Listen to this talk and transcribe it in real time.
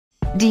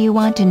Do you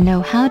want to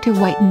know how to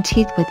whiten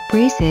teeth with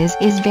braces?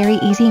 Is very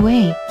easy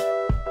way.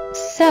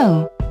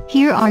 So,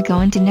 here are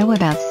going to know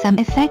about some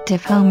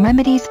effective home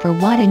remedies for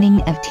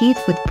whitening of teeth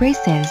with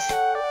braces.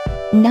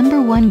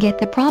 Number 1. Get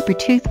the proper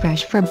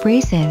toothbrush for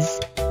braces.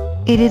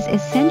 It is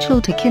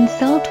essential to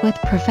consult with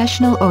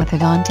professional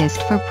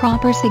orthodontist for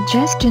proper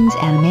suggestions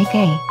and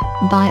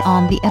buy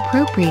on the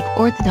appropriate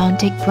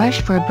orthodontic brush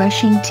for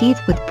brushing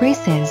teeth with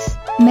braces.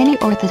 Many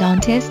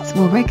orthodontists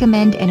will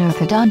recommend an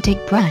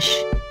orthodontic brush.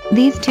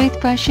 These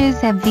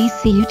toothbrushes have these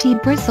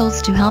cut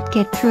bristles to help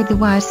get through the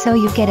wires so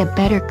you get a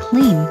better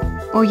clean.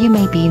 Or you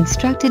may be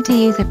instructed to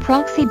use a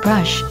proxy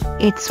brush.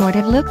 It sort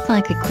of looks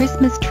like a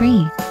Christmas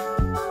tree.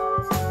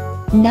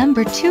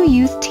 Number 2.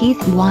 Use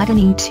teeth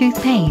whitening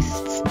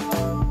toothpastes.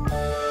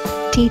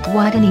 Teeth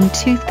whitening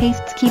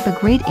toothpastes keep a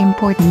great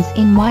importance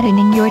in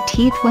whitening your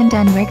teeth when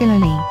done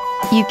regularly.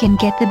 You can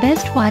get the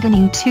best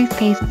whitening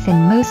toothpastes in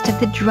most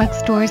of the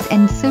drugstores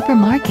and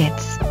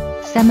supermarkets.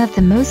 Some of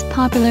the most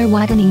popular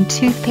whitening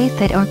toothpaste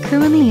that are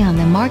currently on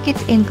the market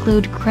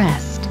include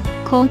Crest,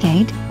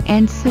 Colgate,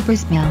 and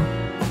Supersmell.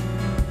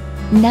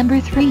 Number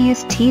 3.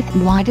 Use teeth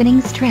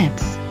whitening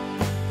strips.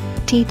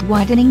 Teeth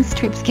whitening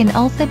strips can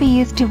also be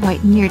used to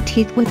whiten your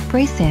teeth with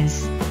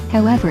braces.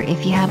 However,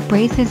 if you have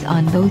braces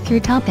on both your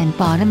top and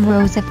bottom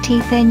rows of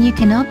teeth, then you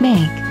cannot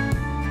make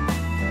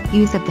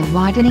use of the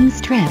whitening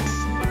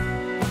strips.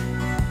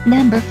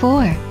 Number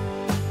 4.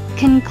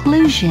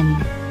 Conclusion.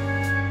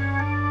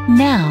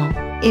 Now,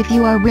 if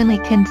you are really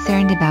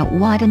concerned about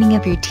whitening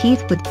of your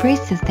teeth with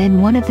braces,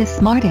 then one of the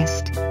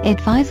smartest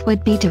advice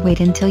would be to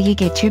wait until you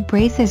get your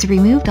braces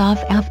removed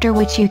off, after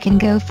which you can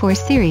go for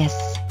serious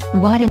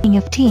whitening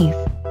of teeth.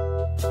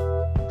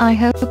 I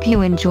hope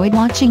you enjoyed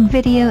watching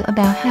video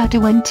about how to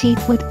whiten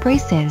teeth with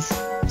braces.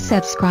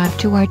 Subscribe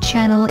to our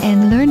channel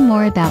and learn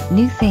more about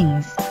new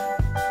things.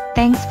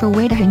 Thanks for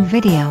watching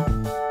video.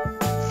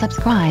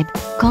 Subscribe,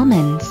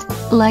 comments,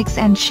 likes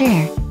and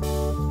share.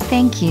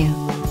 Thank you.